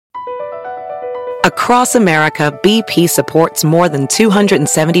Across America, BP supports more than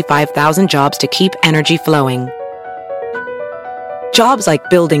 275,000 jobs to keep energy flowing. Jobs like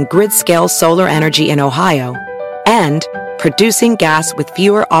building grid-scale solar energy in Ohio and producing gas with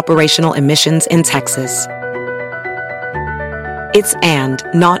fewer operational emissions in Texas. It's and,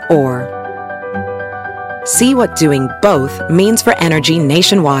 not or. See what doing both means for energy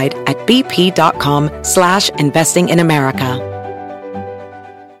nationwide at bp.com/investing in America.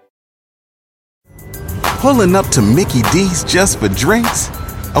 Pulling up to Mickey D's just for drinks?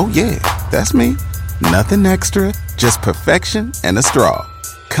 Oh yeah, that's me. Nothing extra, just perfection and a straw.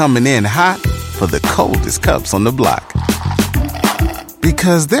 Coming in hot for the coldest cups on the block.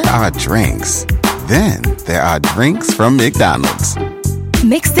 Because there are drinks. Then there are drinks from McDonald's.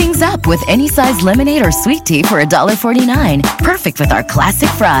 Mix things up with any size lemonade or sweet tea for $1.49. Perfect with our classic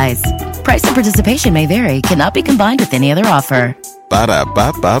fries. Price and participation may vary. Cannot be combined with any other offer.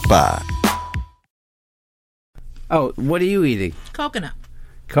 Ba-da-ba-ba-ba. Oh, what are you eating? Coconut.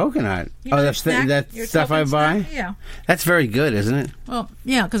 Coconut? That's stuff I buy? Yeah. That's very good, isn't it? Well,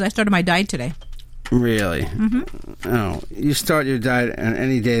 yeah, because I started my diet today. Really? Mm-hmm. Oh, you start your diet on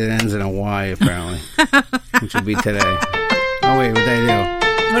any day that ends in a Y, apparently. Which will be today. Oh, wait, what did I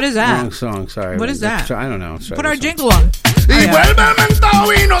do? What is that? Wrong song, sorry. What is that? I don't know. Put our jingle on. Y vuelve el mentado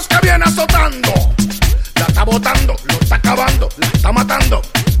Vinos que viene azotando. La está botando, lo está acabando, la está matando.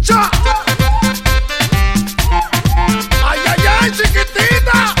 ¡Ya! ¡Ay, ay, ay,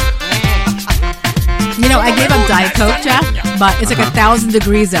 chiquitita! You know, I gave up Diet Coke, Jeff, but it's like 1,000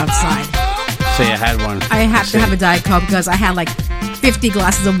 degrees outside. So you had one. I have to have a Diet Coke because I had like 50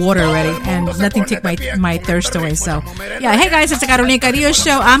 glasses of water already, and nothing took my thirst away. So, yeah. Hey guys, it's the Carolina Cadillo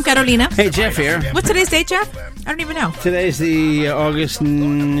Show. I'm Carolina. Hey, Jeff here. What's today's date, Jeff? I don't even know. Today's the August.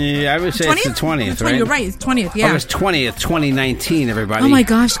 I would say 20th? It's the 20th, right? You're right. It's 20th. Yeah. August 20th, 2019. Everybody. Oh my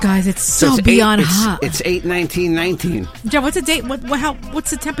gosh, guys, it's so beyond hot. It's 8/19/19. Jeff, what's the date?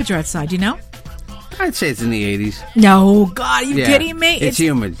 What's the temperature outside? Do you know? I'd say it's in the 80s. No, God, are you kidding me? It's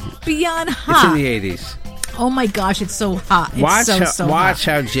humid. Beyond hot. It's in the 80s. Oh my gosh, it's so hot. It's watch hot.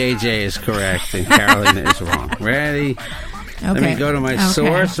 how JJ is correct and Carolina is wrong. Ready? Okay. Let me go to my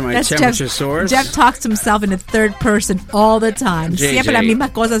source, my temperature source. Jeff talks to himself in the third person all the time. JJ. Siempre la misma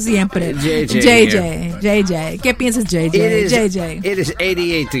cosa siempre. JJ. ¿Qué piensas, JJ? It is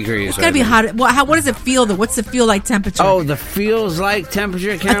 88 degrees. It's gotta be hot. What does it feel though? What's the feel like temperature? Oh, the feels like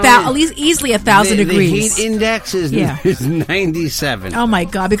temperature, Carolina? At least easily 1,000 degrees. The heat index is 97. Oh my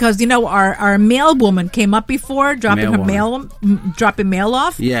God! Because you know our mail woman came up before dropping mail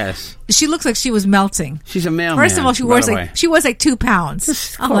off. Yes. She looks like she was melting. She's a mailman. First of all, she weighs like 2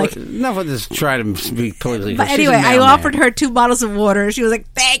 pounds. I'm like, enough of this. Try to speak politically. But anyway, I offered her 2 bottles of water. She was like,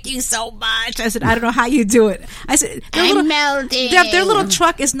 "Thank you so much." I said, "I don't know how you do it." I said, "I'm melting." Their little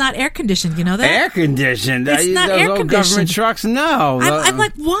truck is not air conditioned. You know that? Air conditioned. It's not those air old conditioned. government trucks. No. I'm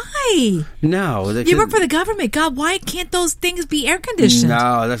like, why? No. You work for the government. God, why can't those things be air conditioned?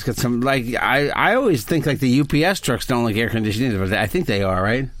 No, that's got some like I always think like the UPS trucks don't like air conditioning, but I think they are,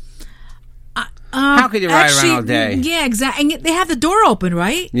 right? How could you ride around all day? Yeah, exactly. And they have the door open,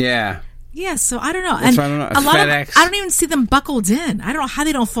 right? Yeah. Yeah, so I don't know. That's and a lot FedEx. of I don't even see them buckled in. I don't know how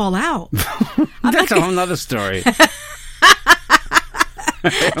they don't fall out. That's a whole nother story.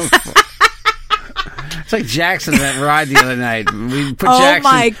 It's like Jackson that ride the other night. We put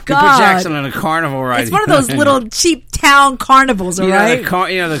my God. We put Jackson on a carnival ride. It's one of those little cheap town carnivals, right?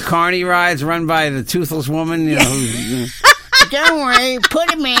 The carny rides run by the toothless woman. You know. Don't worry, put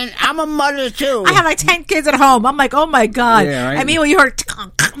him in. I'm a mother too. I have like 10 kids at home. I'm like, oh my God. Yeah, right? I mean, when you heard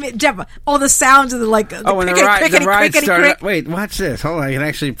Jeff, all the sounds of the like. Oh, when the ride started. Wait, watch this. Hold on, I can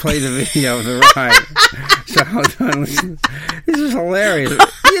actually play the video of the ride. So hold on. This is hilarious.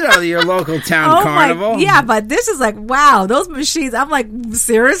 You know, your local town carnival. Yeah, but this is like, wow, those machines. I'm like,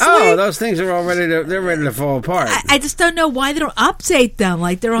 seriously? Oh, those things are all ready to fall apart. I just don't know why they don't update them.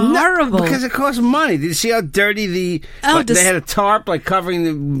 Like, they're horrible. Because it costs money. Did you see how dirty they had a tarp like covering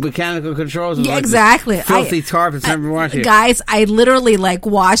the mechanical controls? Yeah, exactly. Filthy tarp that's never watching. Guys, I literally like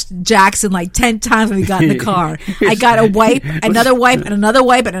washed Jackson like 10 times when we got in the car. I got a wipe, another wipe, and another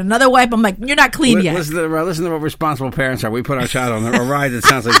wipe, and another wipe. I'm like, you're not clean yet. Listen to what responsible parents are. We put our child on a ride that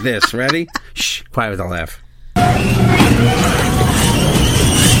sounds like this. Ready? Shh. Quiet with the laugh.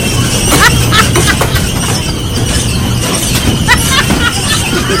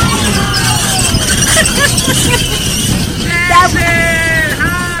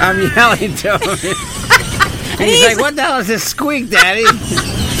 I'm yelling to him. And he's like, what the hell is this squeak, Daddy?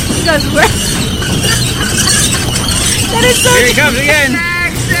 Because that is so. Here he comes again.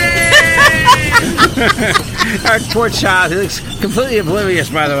 Our poor child. He looks completely oblivious,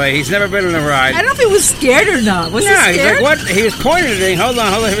 by the way. He's never been on a ride. I don't know if he was scared or not. Was he scared? He's like, what? He was pointing at me. Hold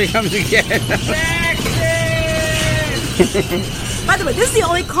on, here he comes again. By the way, this is the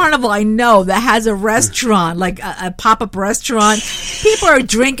only carnival I know that has a restaurant, like a pop-up restaurant. People are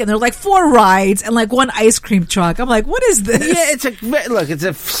drinking. There are like 4 rides and like 1 ice cream truck. I'm like, what is this? Yeah, it's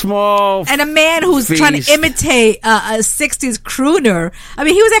a small and a man who's feast. Trying to imitate a 60s crooner. I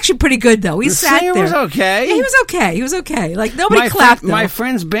mean, he was actually pretty good, though. He sat there. He was okay. Yeah, he was okay. Like, nobody clapped, My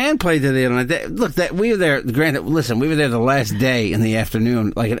friend's band played there the other night. Look, we were there, granted, listen, we were there the last day in the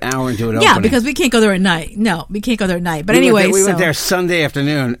afternoon, like an hour into it opening. Yeah, because we can't go there at night. No, we can't go there at night. But anyway, we went there Sunday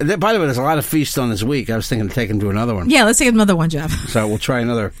afternoon. By the way, there's a lot of feasts on this week. I was thinking of taking to another one. Yeah, let's take another one, Jeff. So we'll try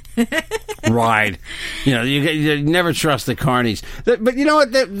another ride. You know, you never trust the carnies. But you know what?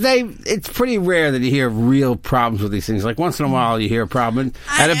 It's pretty rare that you hear real problems with these things. Like once in a while, you hear a problem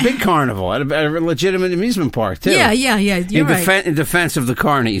at a big carnival, at a legitimate amusement park, too. Yeah. You're right. In defense of the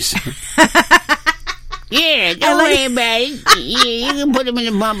carnies. Yeah, don't worry about it. Yeah, you can put him in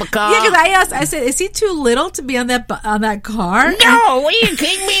the bumper car. Yeah, because I asked, I said, is he too little to be on that car? No, what are you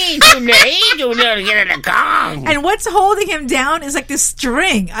kidding me? He's too little to get in the car. And what's holding him down is like this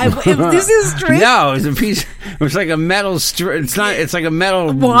string. This is a string? No, it's a piece. It's like a metal string. It's not. It's like a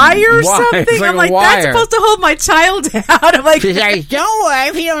metal wire or something. It's like I'm like, a wire. that's supposed to hold my child down. I'm like, she's like, don't worry,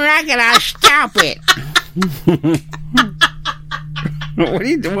 if you don't like it, I'll stop it.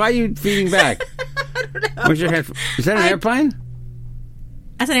 Why are you feeding back? I don't know. Where's your head? Is that an airplane?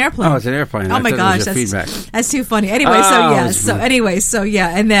 That's an airplane. Oh, it's an airplane. Oh my gosh, that's too funny. Anyway, and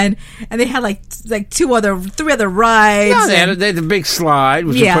they had like 3 other rides. No, they had the big slide.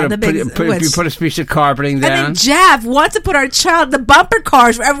 Which you put a piece of carpeting down. And then Jeff wants to put our child in the bumper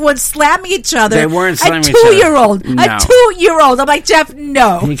cars where everyone's slamming each other. They weren't slamming each other. A 2-year-old. No. A 2-year-old. I'm like, Jeff,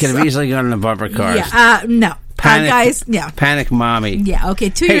 no. He could have easily gone in the bumper cars. Yeah, no. Guys, yeah. Panic mommy. Yeah, okay,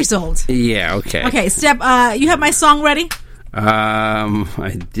 2 years old. Yeah, okay. Okay, Steph, you have my song ready?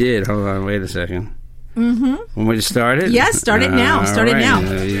 I did. Hold on, wait a second. Mm-hmm. When we just started? Yes, start it now. Start it now.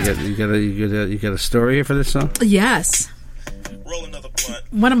 You got a story here for this song? Yes. Roll another blunt.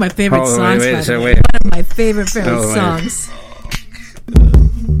 One of my favorite songs. Wait. One of my favorite songs.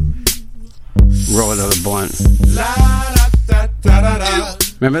 Roll another blunt.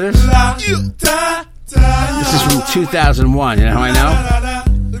 Remember this? This is from 2001. You know how I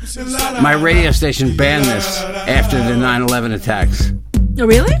know? My radio station banned this after the 9/11 attacks. Oh,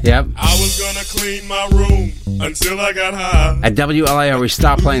 really? Yep. I was gonna clean my room until I got high. At WLAO, we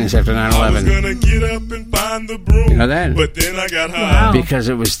stopped playing this after 9/11. I was gonna get up and find the broom. You know that? But then I got high. Wow. Because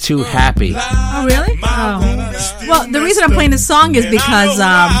it was too happy. Oh, really? Oh. Well, the reason I'm playing this song is because...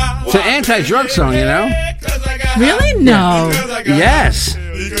 it's an anti-drug song, you know? Really? No. Yes.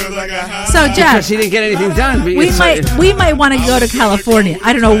 So, Jeff... Because he didn't get anything done. We might want to go to California.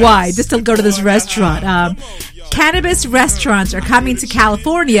 I don't know why. Just to go to this restaurant. Cannabis restaurants are coming to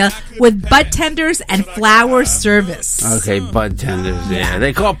California with bud tenders and flower service. Okay, bud tenders. Yeah,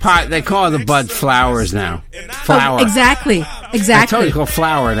 they call the bud flowers now. Flower. Oh, exactly. I told you to call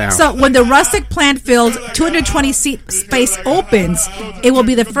flower now. So when the rustic plant-filled 220-seat space opens, it will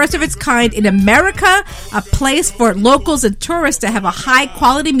be the first of its kind in America, a place for locals and tourists to have a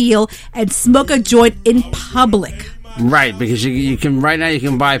high-quality meal and smoke a joint in public. Right, because you can right now you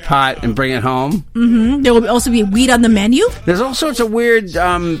can buy pot and bring it home. Mm-hmm. There will also be weed on the menu. There's all sorts of weird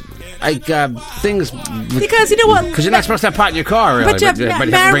things. Because you know what? Because you're not supposed to have pot in your car, really. But Jeff,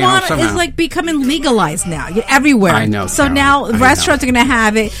 marijuana is like becoming legalized now, everywhere. I know. So now restaurants are going to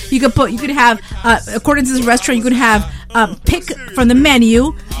have it. You could have according to this restaurant, you could have pick from the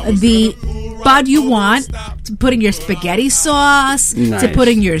menu the bud you want to put in your spaghetti sauce, to put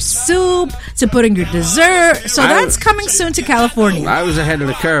in your soup, to put in your dessert. So that's coming soon to California. I was ahead of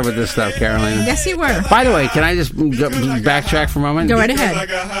the curve with this stuff, Carolina. Yes, you were. By the way, can I just backtrack for a moment? Go right ahead.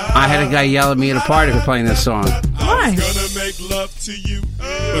 I had a guy yell at me at a party for playing this song. Why?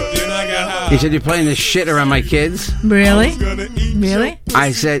 He said, "You're playing this shit around my kids." Really? Really?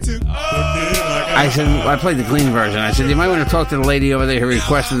 I said, I played the clean version. I said, you might want to talk to the lady over there who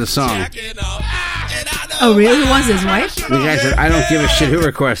requested the song. Oh, really? Who was his wife? The guy said, I don't give a shit who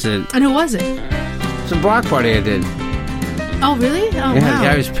requested it. And who was it? It's a block party I did. Oh, really? Oh, yeah, wow. The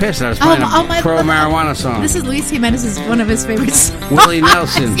guy was pissed. I was playing a pro-marijuana song. This is Luis Jimenez's one of his favorite songs. Willie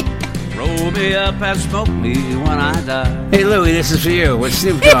Nelson. Roll me up and smoke me when I die. Hey, Louie, this is for you. With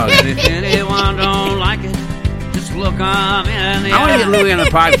Snoop Dogg. And if anyone don't like it, just will come in the I want to get eye. Louis on the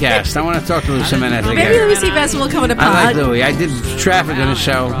podcast. I want to talk to Louis Jimenez Maybe again. Louis C. Vest will come on the I pod. like Louis. I did traffic on the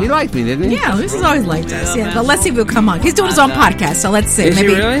show. He liked me, didn't he? Yeah, Louis has always liked us. Yeah, but let's see if he'll come on. He's doing his own podcast, so let's see. Is he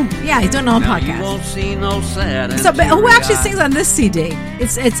Maybe. really? Yeah, he's doing his own Now you podcast. won't see no sad So, but who and actually teary sings on this CD?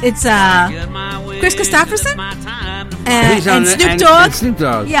 It's Chris Christopherson He's on and the- Snoop Dogg. and Snoop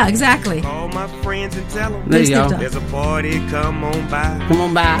Dogg. Yeah, exactly. All my friends and tell them There you go. Snoop Dogg. there's a party, come on by. Come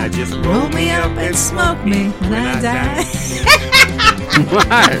on I by. just Roll me up and smoke me when I die.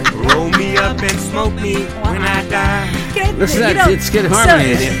 What? Roll me up and smoke me when I die. Listen to that. It's good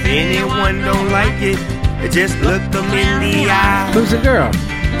harmony. And if anyone don't like it, just look them in the eye. Who's the girl?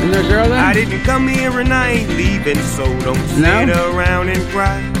 Isn't there a girl I there? didn't come here and I ain't leaving, so don't No? sit around and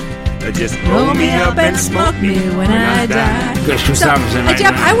cry. Just Roll me up and smoke me when I die. Chris Christopherson right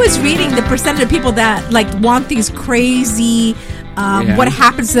Jeff, now. I was reading the percentage of people that like want these crazy, Yeah. what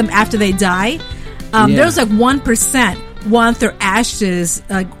happens to them after they die. Yeah. There's like 1% want their ashes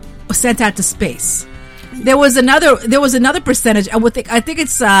sent out to space. There was another percentage. I think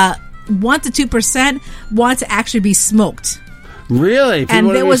it's 1 to 2% want to actually be smoked. Really? People And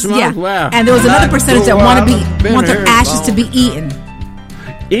wanna there be was smoked? Wow. and there was another percentage that want their ashes to be eaten.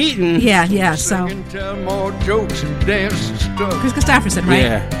 Eaten? Yeah. So Tell more jokes and dance and stuff. Chris Christopherson, right?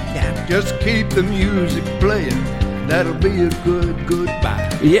 Yeah. Just keep the music playing. That'll be a good goodbye.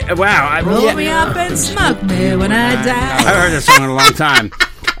 Yeah. Wow. Roll yeah. me up and smoke me when I I die. heard that song in a long time.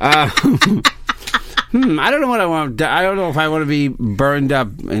 I don't know what I want. I don't know if I want to be burned up,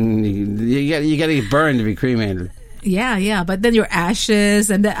 and you got to get burned to be cremated. Yeah, but then your ashes,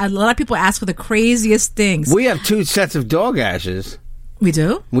 and a lot of people ask for the craziest things. We have 2 sets of dog ashes. We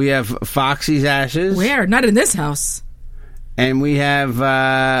do? We have Foxy's ashes. Where? Not in this house. And we have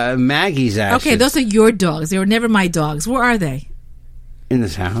Maggie's ashes. Okay, those are your dogs. They were never my dogs. Where are they? in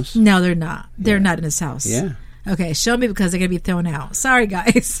this house. No, they're not. They're not in this house. Yeah. Okay, show me because they're going to be thrown out. Sorry,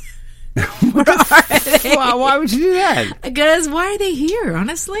 guys. Where are they? Why would you do that? Because why are they here,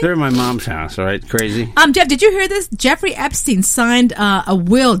 honestly? They're in my mom's house, all right? Crazy. Jeff, did you hear this? Jeffrey Epstein signed a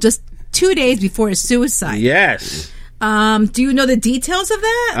will just 2 days before his suicide. Yes. Do you know the details of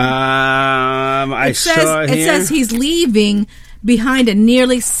that? I saw it here. It says he's leaving behind a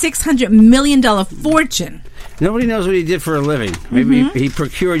nearly $600 million fortune. Nobody knows what he did for a living. Maybe he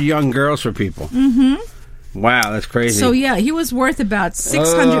procured young girls for people. Mm-hmm. Wow, that's crazy. So, yeah, he was worth about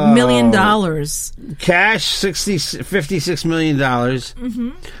 $600 million. Cash, $56 million. Mm-hmm.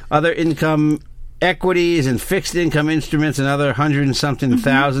 Other income, equities and fixed income instruments, another $100 and something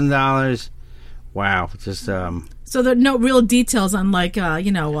 $1,000. Wow, just So there are no real details on, like,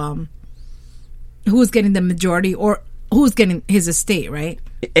 who's getting the majority or who's getting his estate, right?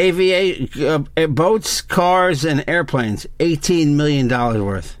 boats, cars, and airplanes, $18 million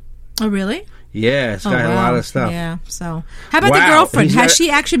worth. Oh, really? Yeah, it's got a lot of stuff. Yeah. So, how about the Wow, girlfriend? he's Has got-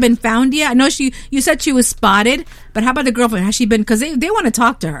 she actually been found yet? I know you said she was spotted, but how about the girlfriend? Has she been? Because they want to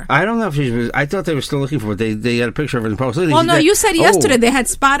talk to her. I don't know if she was. I thought they were still looking for it. They got a picture of her in the post. Look, Well, no, you said yesterday Oh, they had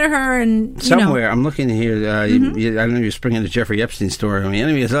spotted her and somewhere. I'm looking here. I know you're springing the Jeffrey Epstein story. I mean,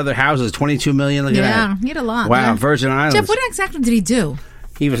 anyway, his other houses, $22 million. Look at Yeah, that. he had a lot. Wow, man. Virgin Islands. Jeff, what exactly did he do?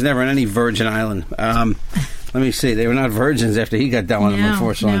 He was never on any Virgin Island. Let me see. They were not virgins after he got done with them,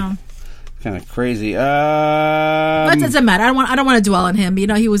 unfortunately. No. Kind of crazy. But it doesn't matter. I don't want to dwell on him. You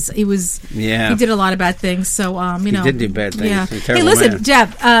know, he Yeah. he did a lot of bad things. So He did do bad things. Yeah. He's a Hey, terrible listen, man.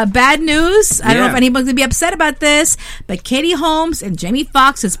 Jeff. Bad news. I don't know Yeah. if anyone's gonna be upset about this, but Katie Holmes and Jamie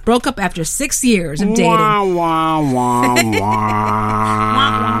Foxx has broke up after 6 years of dating. Wah, wah, wah,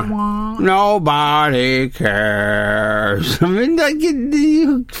 wah. Nobody cares. I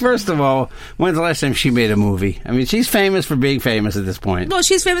mean, first of all, when's the last time she made a movie? I mean, she's famous for being famous at this point. Well,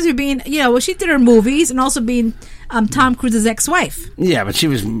 she's famous for being, she did her movies and also being Tom Cruise's ex-wife. Yeah, but she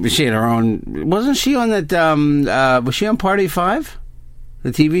had her own. Wasn't she on that? Was she on Party 5,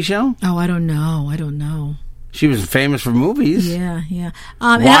 the TV show? Oh, I don't know. She was famous for movies. Yeah.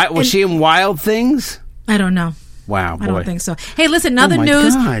 Was she in Wild Things? I don't know. Wow, boy. I don't think so. Hey, listen, another my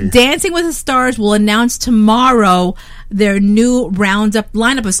news. God. Dancing with the Stars will announce tomorrow their new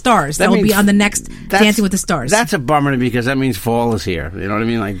lineup of stars that will be means- on the next Dancing with the Stars. That's a bummer to me because that means fall is here. You know what I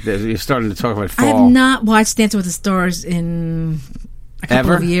mean? Like you're starting to talk about I fall. have not watched Dancing with the Stars in a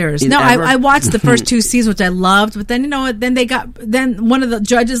couple Ever? of years. In No, ever? I watched the first 2 seasons, which I loved, but then then one of the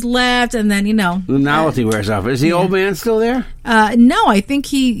judges left, and then The novelty wears off. Is the old man still there? no, I think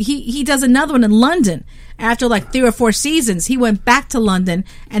he does another one in London. After like 3 or 4 seasons, he went back to London,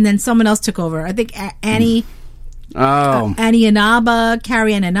 and then someone else took over. I think Annie Inaba,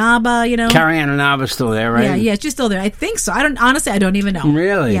 Carrie Ann Inaba, Carrie Ann Inaba still there, right? Yeah, she's still there. I think so. I don't even know.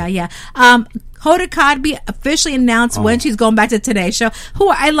 Really? Yeah. Hoda Kotb officially announced when she's going back to Today Show.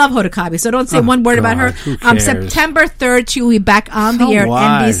 I love Hoda Kotb, so don't say one word about her. Who cares? September 3rd, she will be back on the air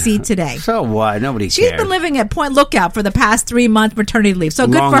at NBC Today. So what? Nobody cares. She's been living at Point Lookout for the past 3 months maternity leave, so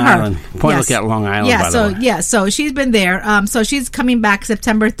good Long for her. Island. Point Lookout, Long Island, by the way. So she's been there. So she's coming back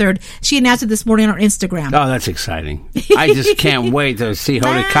September 3rd. She announced it this morning on her Instagram. Oh, that's exciting. I just can't wait to see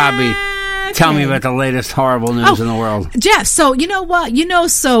Hoda Kotb tell me about the latest horrible news in the world. Jeff, so you know what?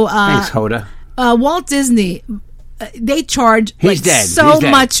 Thanks, Hoda. Walt Disney, they charge He's dead.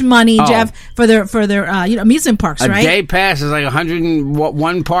 much money, Jeff, for their amusement parks, right? A day pass is like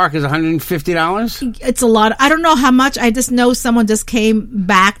one park is $150. It's a lot. I don't know how much. I just know someone just came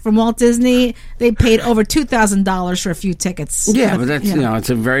back from Walt Disney. They paid over $2,000 for a few tickets. Yeah, but that's it's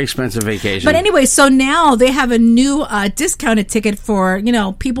a very expensive vacation. But anyway, so now they have a new discounted ticket for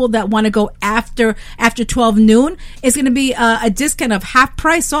people that want to go after 12 noon. It's going to be a discount of half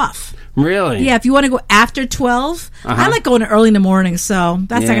price off. Really? Yeah, if you want to go after 12. I like going early in the morning, so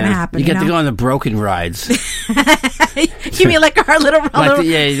that's not going to happen. You get to go on the broken rides. You mean like our little roller?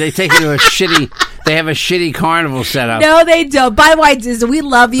 They take you to a shitty. They have a shitty carnival set up. No, they don't. By the way, Disney, we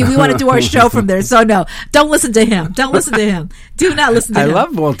love you. We want to do our show from there. So no, don't listen to him. Don't listen to him. Do not listen to him. I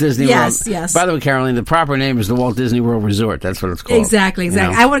love Walt Disney World. Yes. By the way, Caroline, the proper name is the Walt Disney World Resort. That's what it's called. Exactly.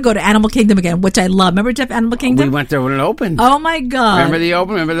 I want to go to Animal Kingdom again, which I love. Remember, Jeff, Animal Kingdom? We went there when it opened. Oh my God! Remember the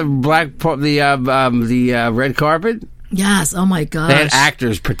open? Remember the red carpet? Yes. Oh my gosh. They had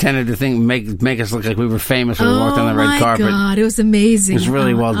actors pretended to make us look like we were famous when we walked on the red carpet. Oh my God, it was amazing. It was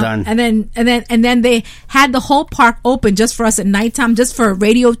really well done. And then they had the whole park open just for us at nighttime, just for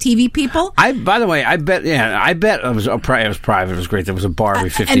radio TV people. By the way, I bet it was private. It was great. There was a bar every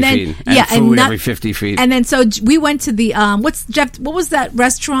 50 feet. And food every 50 feet. And then so we went to the what was that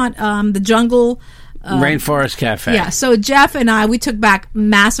restaurant? The Jungle. Rainforest Cafe. Yeah, so Jeff and we took back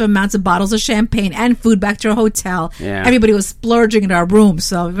massive amounts of bottles of champagne and food back to our hotel. Yeah. Everybody was splurging in our room.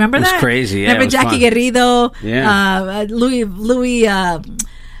 So remember that? It was crazy. Yeah, remember Jackie Guerrido? Yeah.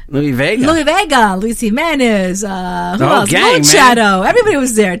 Louis Vega, Luis Jimenez, who else? Moonshadow. Everybody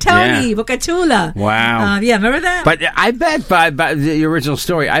was there. Tony, Bocachula. Wow. Remember that? But I bet by the original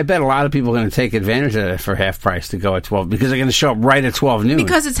story, I bet a lot of people are going to take advantage of that for half price to go at 12 because they're going to show up right at 12 noon.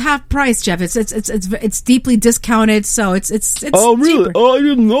 Because it's half price, Jeff. It's deeply discounted, so it's Oh, really? cheaper. Oh, I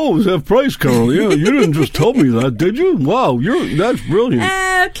didn't know it was half price, Carol. Yeah, you didn't just tell me that, did you? Wow, that's brilliant.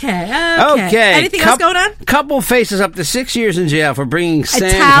 Okay. Anything else going on? Couple faces up to 6 years in jail for bringing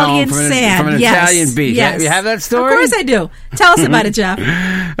sand home from an Italian beach. Yes. You have that story? Of course I do. Tell us about it, Jeff.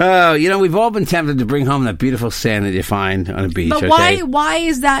 We've all been tempted to bring home that beautiful sand that you find on a beach. But why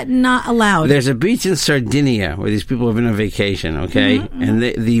is that not allowed? There's a beach in Sardinia where these people have been on vacation, okay? Mm-hmm. And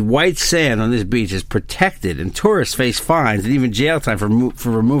the white sand on this beach is protected, and tourists face fines and even jail time for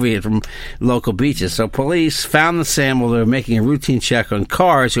removing it from local beaches. So police found the sand while they were making a routine check on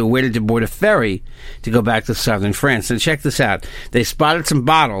cars who waited to board a ferry to go back to southern France. And check this out. They spotted some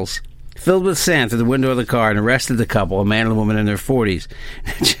bottles filled with sand through the window of the car and arrested the couple, a man and a woman in their 40s.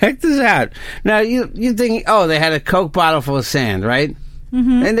 Check this out. Now, you think, they had a Coke bottle full of sand, right?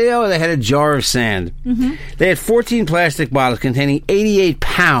 Mm-hmm. And they had a jar of sand. Mm-hmm. They had 14 plastic bottles containing 88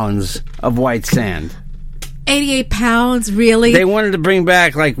 pounds of white sand. 88 pounds, really? They wanted to bring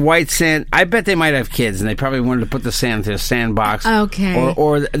back like white sand. I bet they might have kids, and they probably wanted to put the sand into a sandbox. Okay.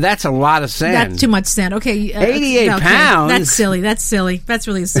 Or that's a lot of sand. That's too much sand. Okay. 88 pounds? That's silly. That's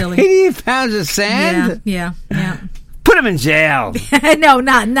really silly. 88 pounds of sand? Yeah. Put him in jail. No,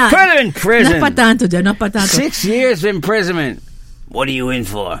 not. Put him in prison. No pa tanto, no pa tanto. 6 years of imprisonment. What are you in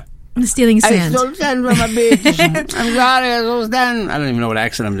for? Stealing sand. I stole sand from a beach. I'm sorry, I stole sand. I don't even know what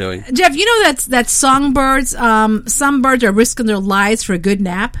accent I'm doing. Jeff, you know that songbirds, some birds are risking their lives for a good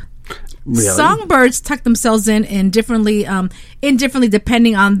nap? Really? Songbirds tuck themselves in differently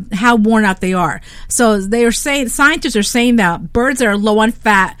depending on how worn out they are. So scientists are saying that birds that are low on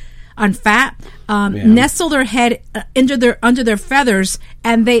fat nestle their head under their feathers,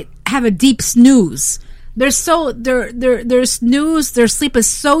 and they have a deep snooze. Their sleep is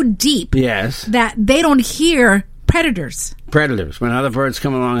so deep, yes, that they don't hear predators. When other birds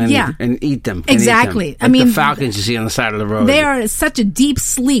come along and eat them. Exactly. Like the falcons you see on the side of the road. They are in such a deep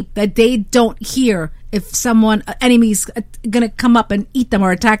sleep that they don't hear if enemy's going to come up and eat them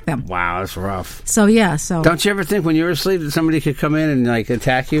or attack them. Wow, that's rough. So don't you ever think when you're asleep that somebody could come in and like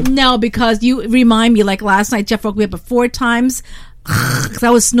attack you? No, because you remind me, like last night, Jeff woke me up 4 times. Because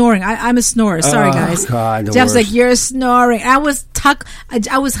I was snoring. I'm a snorer. Sorry, guys. God, Jeff's like, you're snoring. I was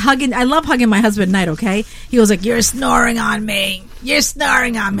hugging. I love hugging my husband at night, okay? He was like, you're snoring on me.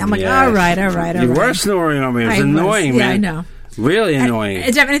 I'm like, all right. You were snoring on me. It was annoying, man. Yeah, I know. Really annoying. Do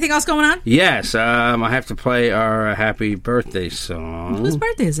you have anything else going on? Yes, I have to play our happy birthday song. Whose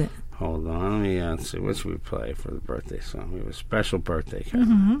birthday is it? Hold on, let me see. What should we play for the birthday song? We have a special birthday,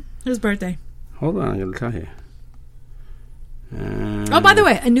 Carol. Whose birthday? Hold on, I'm going to tell you. Oh, by the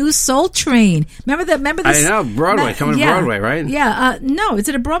way, a new Soul Train. Remember this? I know, Broadway, coming to Broadway, right? Yeah. No, is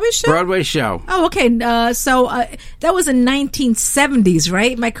it a Broadway show? Broadway show. Oh, okay. So that was in 1970s,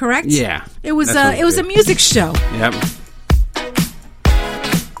 right? Am I correct? Yeah. It was a music show. Yep.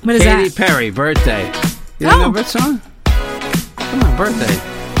 What is Katy that? Perry, birthday. You don't know that song? Come on, birthday.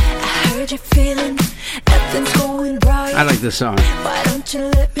 I heard you feeling nothing's going right. I like this song. Why don't you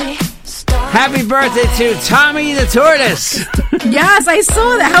let me start? Happy birthday to Tommy the Tortoise. Yes, I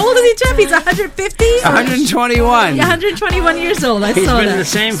saw that. How old is he, Jeff? He's 150? 121. 121 years old. He's saw been that. in the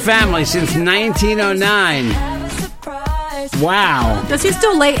same family since 1909. Wow. Does he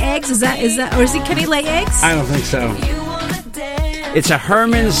still lay eggs? Is that or can he lay eggs? I don't think so. It's a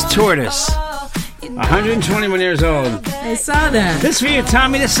Herman's tortoise. 121 years old. I saw that. This for you,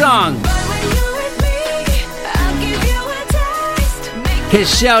 Tommy, the song. His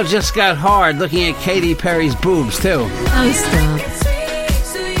shell just got hard looking at Katy Perry's boobs, too. Oh, stop.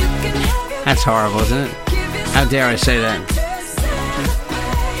 That's horrible, isn't it? How dare I say that?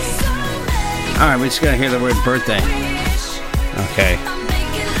 All right, we just got to hear the word birthday. Okay.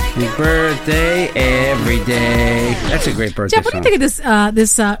 Birthday every day. That's a great birthday Jeff, what do you think of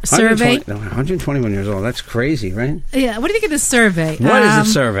this survey? 121 years old. That's crazy, right? Yeah. What do you think of this survey? What is the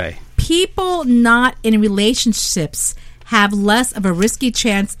survey? People not in relationships have less of a risky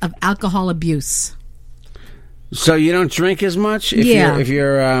chance of alcohol abuse. So you don't drink as much? If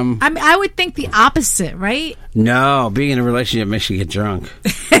you're I mean, I would think the opposite, right? No, being in a relationship makes you get drunk.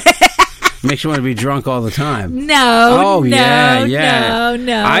 Makes you want to be drunk all the time. No. Oh, no, yeah.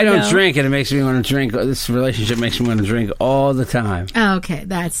 No. I don't drink, and it makes me want to drink. This relationship makes me want to drink all the time. Okay,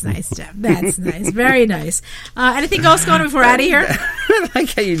 that's nice, Jeff. That's nice. Very nice. Anything else going on before we're out of here? I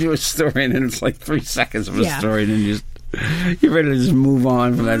like how you do a story, and then it's like 3 seconds of a story, and then you're ready to just move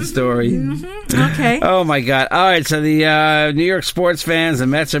on from that story. Mm-hmm. Okay. Oh, my God. All right, so the New York sports fans, the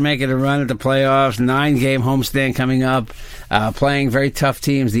Mets are making a run at the playoffs. 9-game homestand coming up. Playing very tough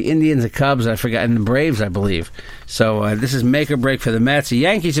teams. The Indians, the Cubs, and the Braves, I believe. So this is make or break for the Mets. The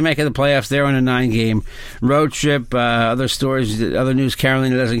Yankees are making the playoffs. They're on a 9-game road trip. Other stories, other news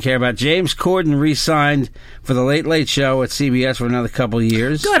Carolina doesn't care about. James Corden re-signed for the Late Late Show at CBS for another couple of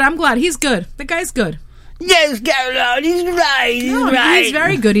years. Good. I'm glad. He's good. The guy's good. Yes, Caroline, he's right. He's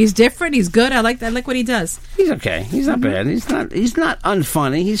very good. He's different. He's good. I like what he does. He's okay. He's not bad. He's not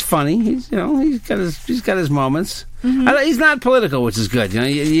unfunny. He's funny. He's got his moments. He's not political, which is good.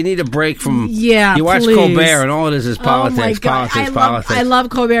 You need a break from. Yeah, you watch please. Colbert, and all it is politics. Oh my God. Politics. I love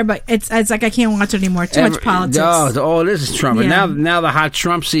Colbert, but it's like I can't watch it anymore. Too much politics. No, all it is Trump. Yeah. And now the hot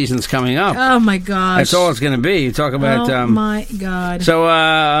Trump season's coming up. Oh my gosh, that's all it's going to be. You talk about. Oh my God. So,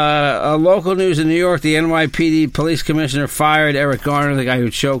 local news in New York: the NYPD police commissioner fired Eric Garner, the guy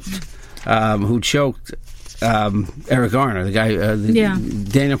who choked Eric Garner, the guy.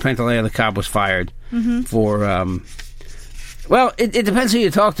 Daniel Pantaleo, the cop, was fired for. Well, it depends who you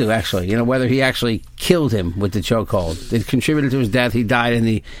talk to, actually. Whether he actually killed him with the chokehold. It contributed to his death. He died in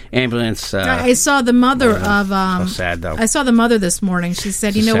the ambulance. I saw the mother of... so sad, though. I saw the mother this morning. She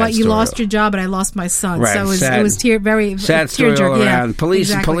said, you know what? You lost your job, and I lost my son. Right, so it was very sad story all around.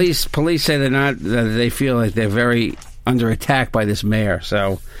 Yeah, police say they're not... they feel like they're very under attack by this mayor.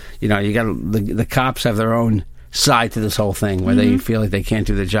 So, you got the cops have their own side to this whole thing where they feel like they can't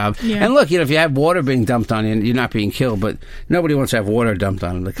do the job. Yeah. And look, if you have water being dumped on you, you're not being killed, but nobody wants to have water dumped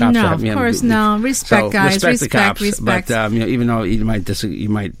on them. The cops of course, no. Respect, guys. Respect the cops. Respect. But even though you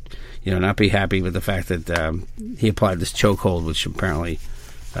might not be happy with the fact that he applied this chokehold, which apparently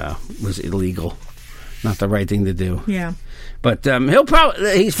was illegal, not the right thing to do. Yeah. But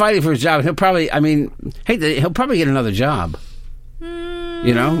he's fighting for his job. He'll probably get another job.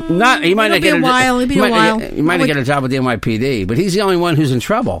 He might not get a while. He might not get a job with the NYPD, but he's the only one who's in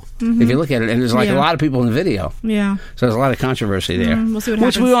trouble if you look at it. And there's a lot of people in the video. Yeah. So there's a lot of controversy there, we'll see what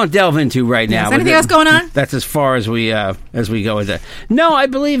happens. Which we won't delve into right now. Is anything else going on? That's as far as we go with that. No, I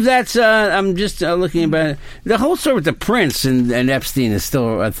believe that's. I'm just looking about the whole story with the Prince and Epstein is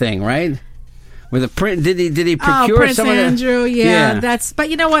still a thing, right? With the Prince, did he procure Prince some Andrew? of the, yeah, that's.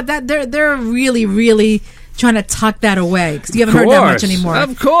 But you know what? That they're really, really trying to tuck that away because you haven't heard that much anymore.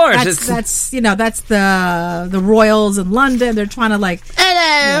 Of course. That's the Royals in London. They're trying to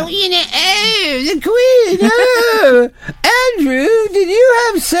Hello, the Queen. Andrew, did you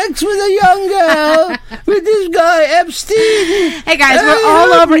have sex with a young girl with this guy Epstein? Hey guys, we're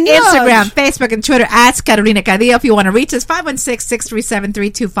all over Instagram, Facebook, and Twitter at Carolina Cadillo. If you want to reach us,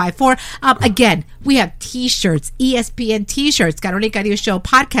 516-637-3254. Again, we have T-shirts, ESPN T-shirts, Carolina Cadillo Show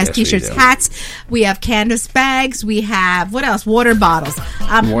podcast T-shirts, hats. We have canvas bags. We have, what else? Water bottles.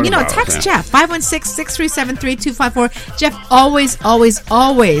 Text Jeff, 516-637-3254. Jeff always.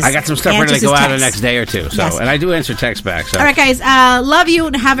 I got some stuff ready to go out the next day or two. So, and I do answer text back. So. All right, guys. Love you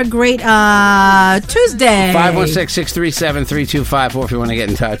and have a great Tuesday. 516-637-3254 if you want to get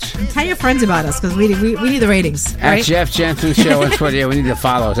in touch. And tell your friends about us because we need the ratings. At right? Jeff Jensen Show on Twitter. Yeah, we need the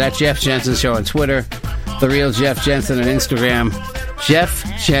follows. At Jeff Jensen Show on Twitter. The Real Jeff Jensen on Instagram. Jeff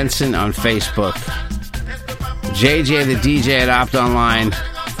Jensen on Facebook. JJ the DJ at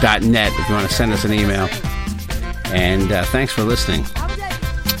optonline.net if you want to send us an email. And thanks for listening.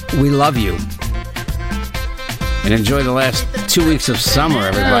 We love you. And enjoy the last 2 weeks of summer,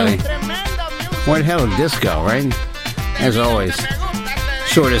 everybody. Where the hell did this go, right? As always.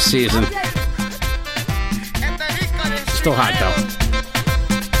 Shortest season. Still hot, though.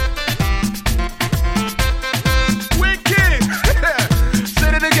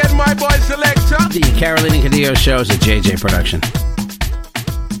 My boy Selector. The Carolina Cadillo Show is a JJ production.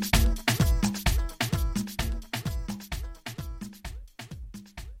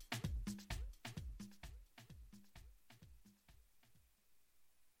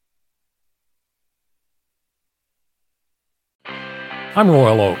 I'm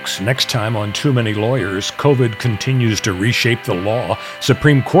Royal Oakes. Next time on Too Many Lawyers, COVID continues to reshape the law.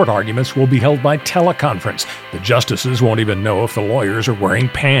 Supreme Court arguments will be held by teleconference. The justices won't even know if the lawyers are wearing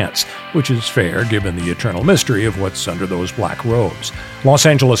pants, which is fair given the eternal mystery of what's under those black robes. Los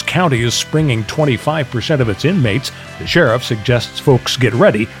Angeles County is springing 25% of its inmates. The sheriff suggests folks get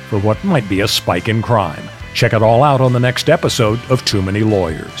ready for what might be a spike in crime. Check it all out on the next episode of Too Many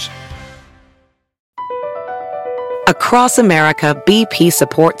Lawyers. Across America, BP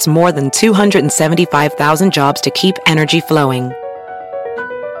supports more than 275,000 jobs to keep energy flowing.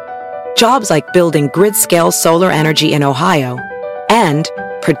 Jobs like building grid-scale solar energy in Ohio and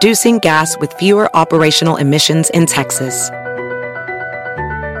producing gas with fewer operational emissions in Texas.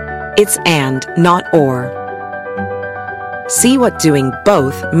 It's and, not or. See what doing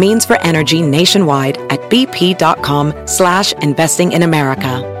both means for energy nationwide at bp.com/investing in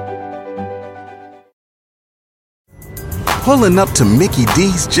America. Pulling up to Mickey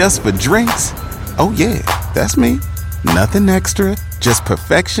D's just for drinks? Oh yeah, that's me. Nothing extra, just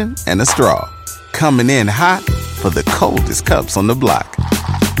perfection and a straw. Coming in hot for the coldest cups on the block.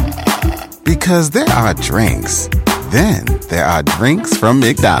 Because there are drinks. Then there are drinks from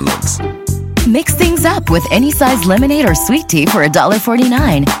McDonald's. Mix things up with any size lemonade or sweet tea for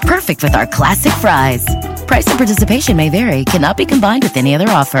 $1.49. Perfect with our classic fries. Price and participation may vary. Cannot be combined with any other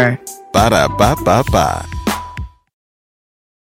offer. Ba-da-ba-ba-ba.